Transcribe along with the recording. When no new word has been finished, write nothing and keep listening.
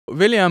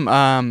William,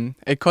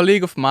 a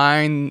colleague of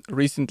mine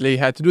recently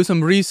had to do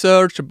some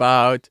research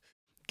about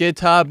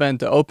GitHub and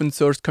the open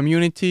source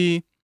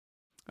community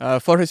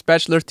for his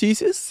bachelor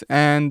thesis,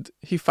 and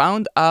he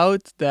found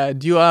out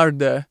that you are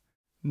the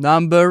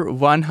number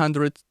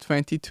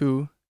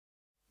 122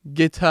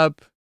 GitHub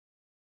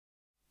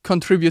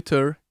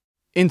contributor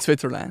in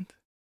Switzerland.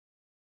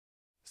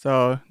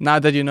 So now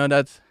that you know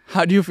that,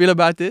 how do you feel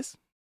about this?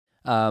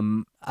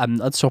 I'm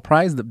not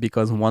surprised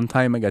because one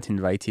time I got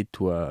invited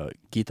to a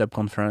GitHub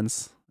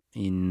conference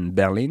in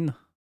Berlin,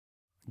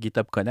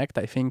 GitHub Connect,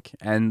 I think,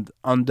 and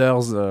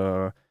under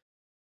the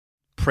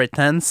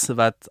pretense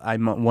that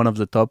I'm one of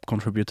the top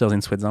contributors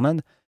in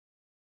Switzerland.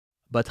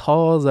 But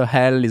how the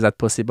hell is that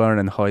possible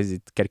and how is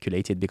it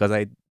calculated? Because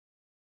I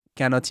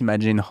cannot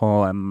imagine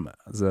how I'm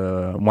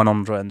the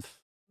 100th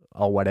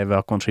or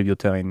whatever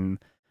contributor in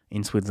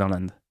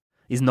Switzerland.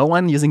 Is no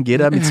one using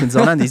GitHub in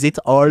Switzerland? Is it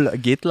all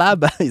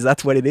GitLab? Is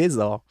that what it is?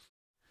 Or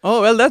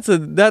oh well, that's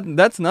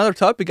another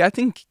topic. I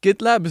think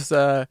GitLab is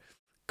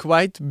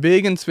quite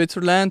big in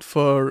Switzerland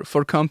for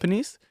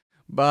companies,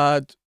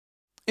 but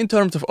in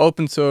terms of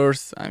open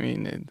source, I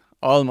mean,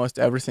 almost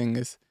everything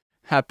is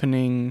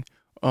happening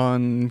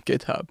on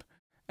GitHub,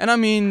 and I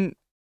mean,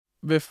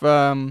 with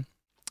so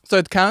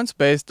it counts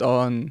based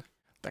on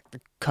like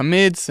the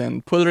commits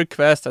and pull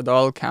requests. That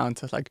all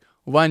counts as like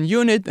one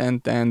unit,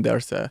 and then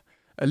there's a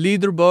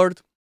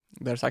leaderboard.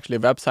 There's actually a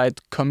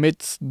website,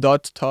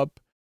 commits.top,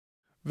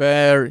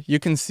 where you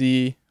can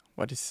see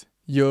what is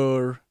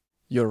your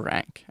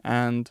rank.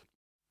 And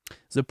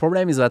the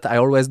problem is that I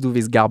always do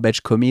these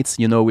garbage commits,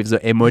 you know, with the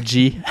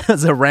emoji,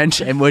 the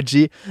wrench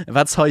emoji.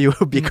 That's how you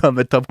become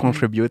a top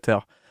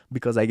contributor,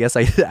 because I guess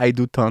I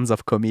do tons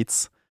of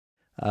commits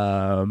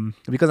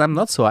because I'm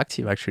not so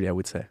active, actually, I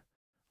would say,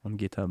 on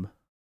GitHub.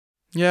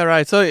 Yeah,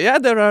 right. So yeah,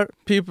 there are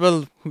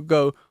people who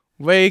go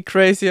way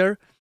crazier.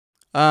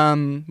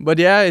 But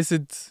yeah, is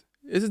it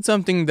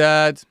something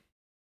that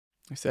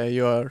you say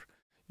you are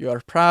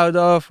proud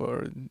of,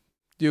 or do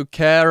you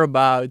care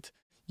about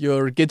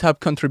your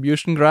GitHub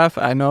contribution graph?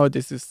 I know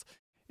this is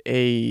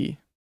a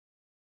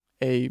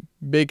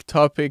big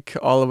topic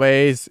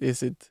always.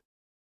 Is it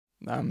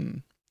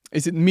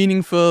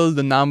meaningful,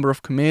 the number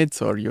of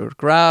commits or your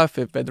graph,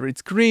 whether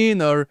it's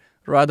green or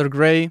rather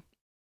gray?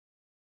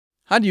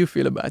 How do you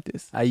feel about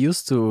this? I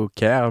used to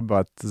care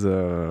about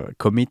the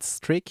commit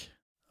streak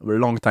a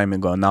long time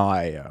ago. Now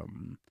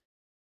I'm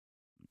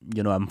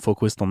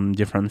focused on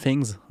different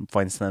things.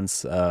 For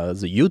instance,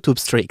 the YouTube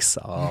streaks.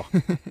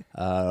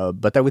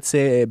 But I would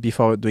say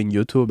before doing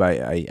YouTube,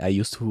 I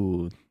used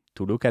to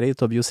look at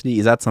it. Obviously,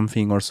 is that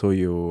something also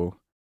you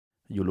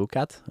look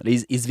at?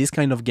 Is this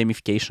kind of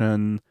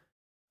gamification?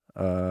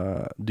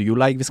 Do you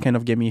like this kind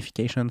of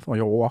gamification for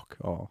your work?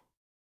 Or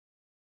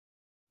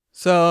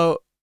so,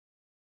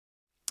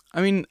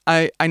 I mean,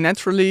 I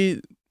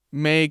naturally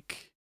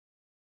make.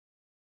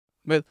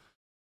 Well,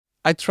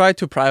 I try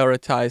to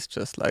prioritize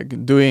just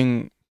like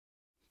doing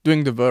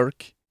the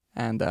work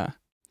and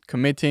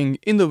committing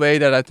in the way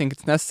that I think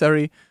it's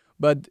necessary.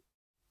 But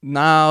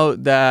now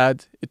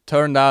that it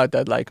turned out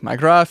that like my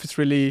graph is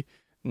really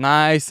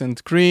nice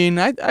and green,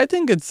 I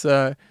think it's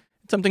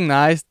something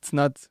nice. It's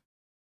not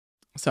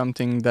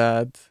something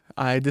that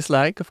I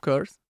dislike, of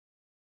course.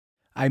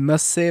 I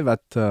must say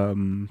that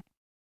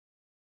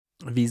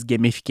these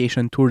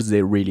gamification tools,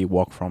 they really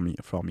work for me.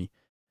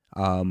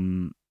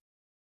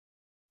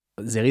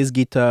 There is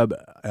GitHub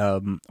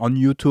on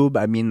YouTube.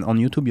 I mean, on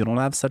YouTube you don't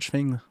have such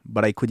thing,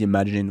 but I could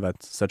imagine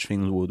that such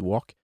things would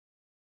work.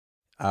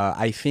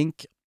 I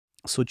think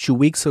so. 2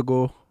 weeks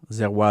ago,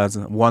 there was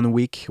 1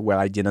 week where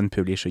I didn't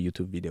publish a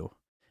YouTube video,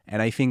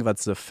 and I think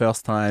that's the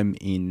first time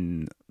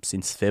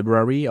since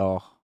February,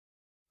 or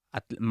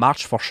at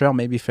March for sure,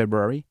 maybe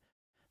February.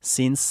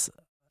 Since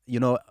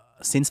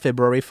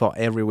February, for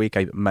every week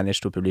I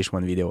managed to publish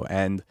one video,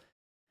 and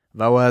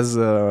that was.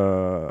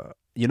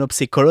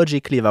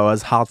 Psychologically, that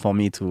was hard for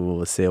me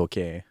to say,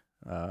 okay,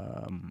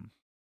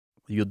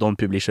 you don't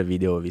publish a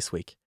video this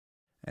week.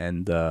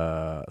 And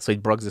so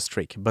it broke the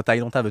streak. But I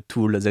don't have a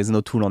tool. There's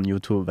no tool on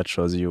YouTube that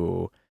shows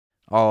you,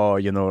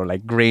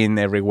 like green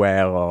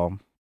everywhere. Or,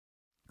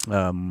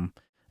 and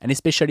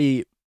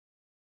especially,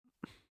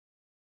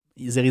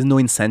 there is no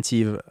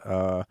incentive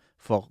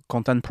for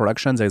content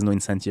production. There is no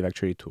incentive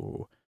actually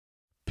to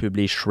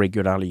publish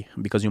regularly,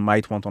 because you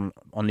might want to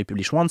only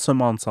publish once a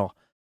month or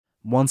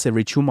once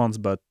every 2 months,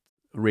 but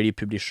really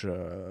publish,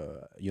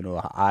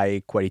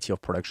 high quality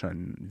of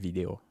production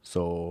video.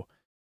 So,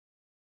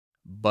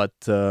 but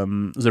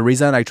the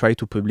reason I try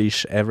to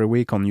publish every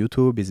week on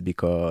YouTube is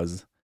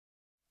because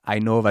I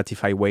know that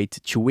if I wait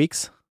 2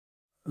 weeks,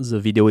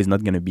 the video is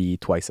not going to be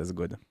twice as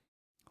good.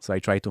 So I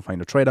try to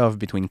find a trade-off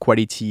between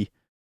quality,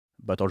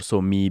 but also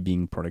me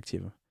being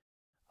productive.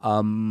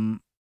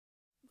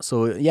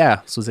 So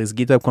there's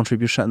GitHub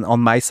contribution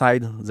on my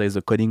side. There's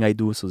the coding I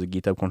do, so the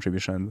GitHub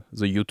contribution,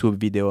 the YouTube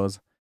videos.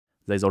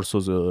 There's also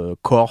the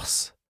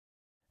course,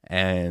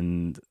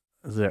 and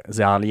there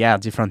are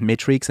different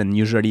metrics. And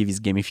usually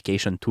these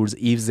gamification tools,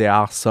 if there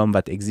are some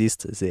that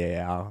exist, they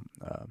are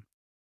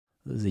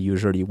they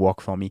usually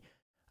work for me.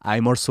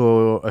 I'm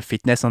also a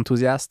fitness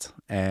enthusiast,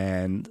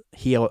 and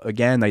here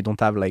again, I don't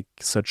have like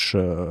such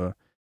a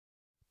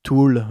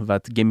tool,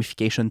 that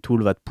gamification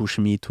tool that push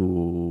me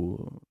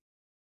to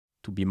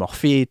be more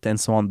fit and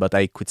so on. But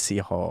I could see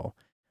how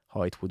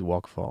it would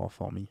work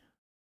for me.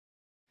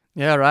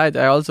 Yeah, right.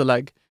 I also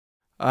like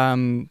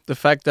the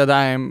fact that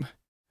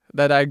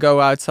I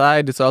go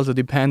outside is also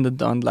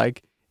dependent on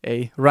like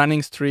a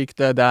running streak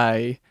that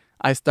I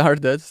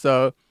started.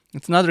 So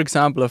it's another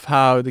example of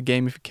how the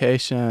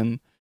gamification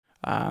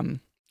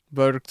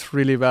worked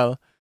really well.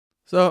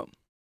 So,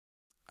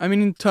 I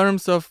mean, in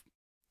terms of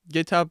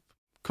GitHub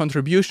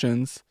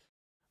contributions,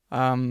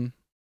 I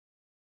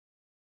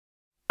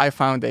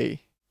found a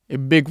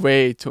big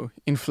way to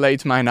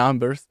inflate my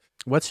numbers.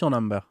 What's your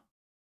number?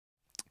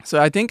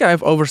 So I think I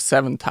have over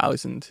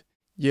 7,000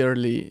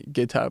 yearly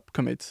GitHub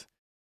commits.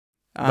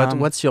 But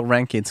what's your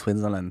rank in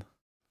Switzerland?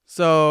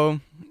 So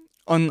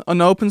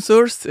on open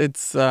source,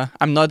 it's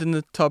I'm not in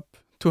the top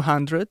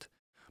 200,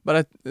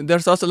 but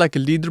there's also like a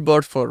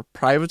leaderboard for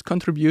private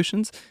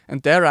contributions,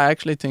 and there I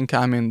actually think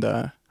I'm in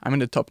the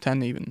top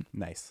 10 even.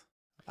 Nice.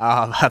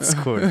 Ah, that's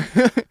cool.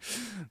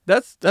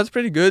 That's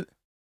pretty good.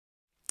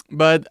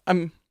 But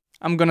I'm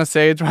gonna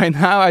say it right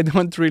now. I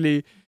don't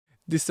really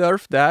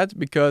deserve that,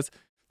 because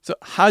so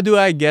how do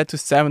I get to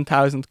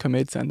 7,000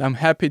 commits? And I'm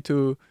happy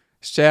to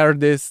share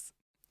these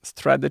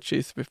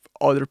strategies with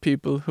other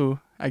people who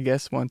I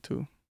guess want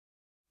to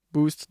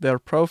boost their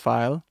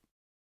profile.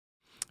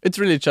 It's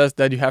really just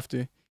that you have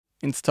to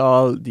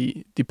install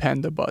the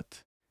Dependabot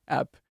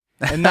app.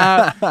 And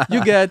now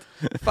you get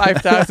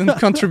 5,000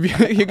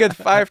 you get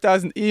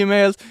 5,000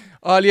 emails.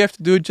 All you have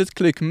to do is just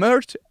click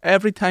merge.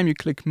 Every time you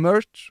click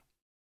merge,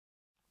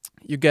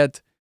 you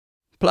get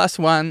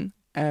 +1,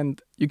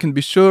 and you can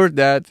be sure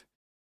that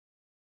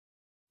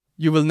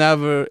you will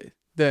never,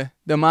 the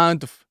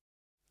amount of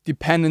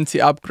dependency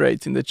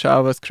upgrades in the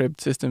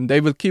JavaScript system,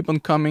 they will keep on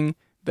coming.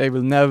 They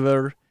will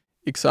never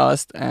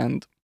exhaust.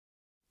 And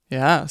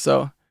yeah,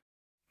 so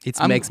it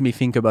makes me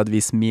think about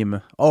this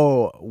meme.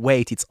 Oh,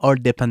 wait, it's all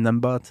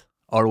Dependabot.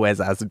 Always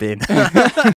has been.